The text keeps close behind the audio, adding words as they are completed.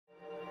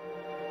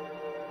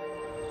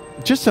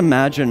Just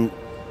imagine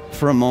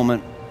for a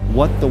moment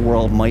what the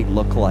world might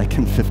look like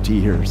in 50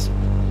 years.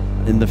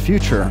 In the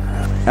future,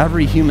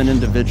 every human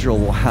individual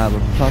will have a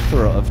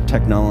plethora of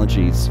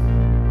technologies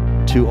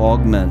to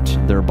augment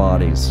their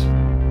bodies.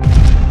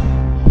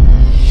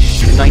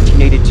 In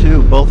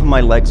 1982, both of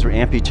my legs were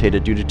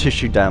amputated due to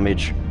tissue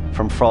damage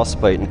from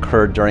frostbite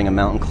incurred during a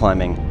mountain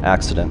climbing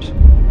accident.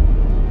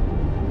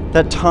 At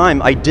that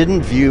time, I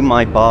didn't view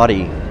my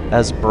body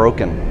as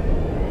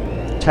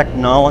broken.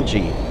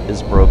 Technology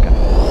is broken.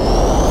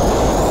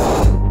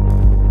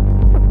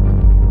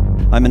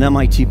 I'm an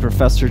MIT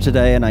professor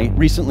today, and I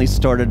recently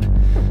started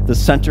the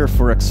Center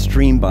for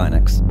Extreme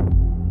Bionics.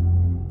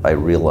 I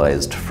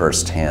realized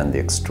firsthand the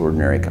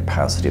extraordinary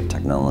capacity of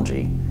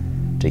technology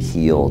to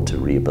heal, to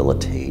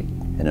rehabilitate,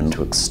 and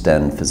to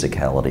extend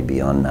physicality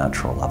beyond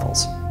natural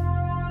levels.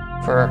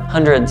 For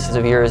hundreds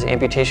of years,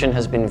 amputation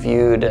has been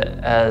viewed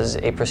as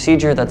a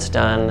procedure that's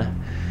done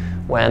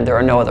when there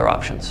are no other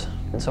options.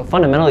 And so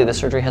fundamentally, the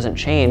surgery hasn't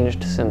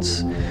changed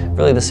since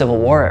really the Civil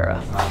War era.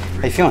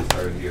 How you feeling?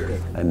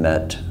 I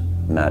met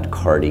Matt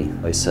Carty.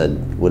 I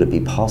said, would it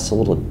be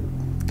possible to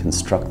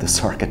construct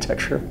this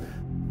architecture?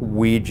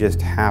 We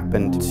just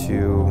happened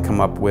to come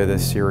up with a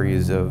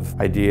series of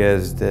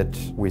ideas that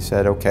we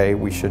said, okay,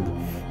 we should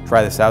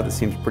try this out. This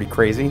seems pretty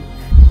crazy.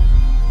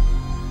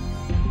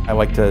 I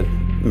like to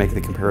make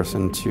the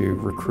comparison to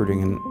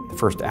recruiting the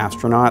first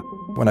astronaut.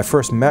 When I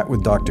first met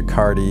with Dr.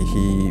 Carty,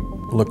 he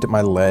looked at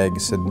my leg,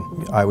 said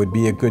I would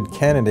be a good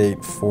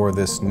candidate for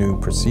this new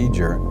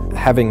procedure.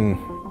 Having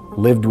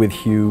lived with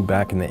Hugh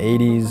back in the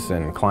 80s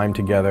and climbed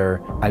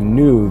together, I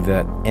knew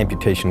that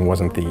amputation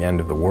wasn't the end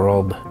of the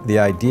world. The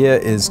idea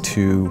is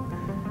to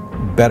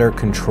better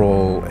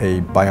control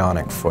a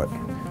bionic foot,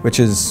 which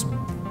is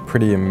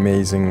pretty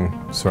amazing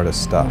sort of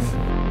stuff.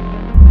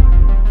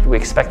 We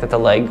expect that the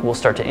leg will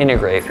start to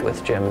integrate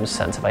with Jim's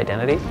sense of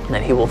identity, and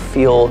that he will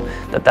feel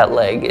that that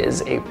leg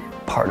is a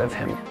part of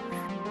him.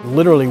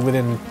 Literally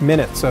within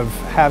minutes of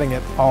having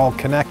it all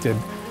connected,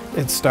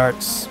 it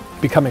starts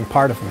becoming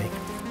part of me.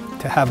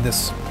 To have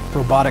this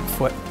robotic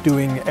foot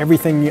doing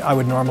everything I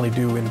would normally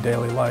do in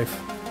daily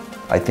life.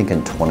 I think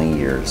in 20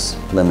 years,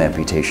 limb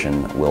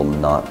amputation will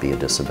not be a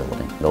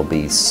disability. There'll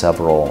be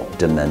several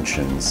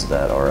dimensions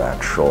that are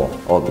actual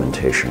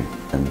augmentation,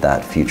 and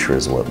that future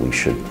is what we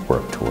should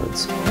work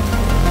towards.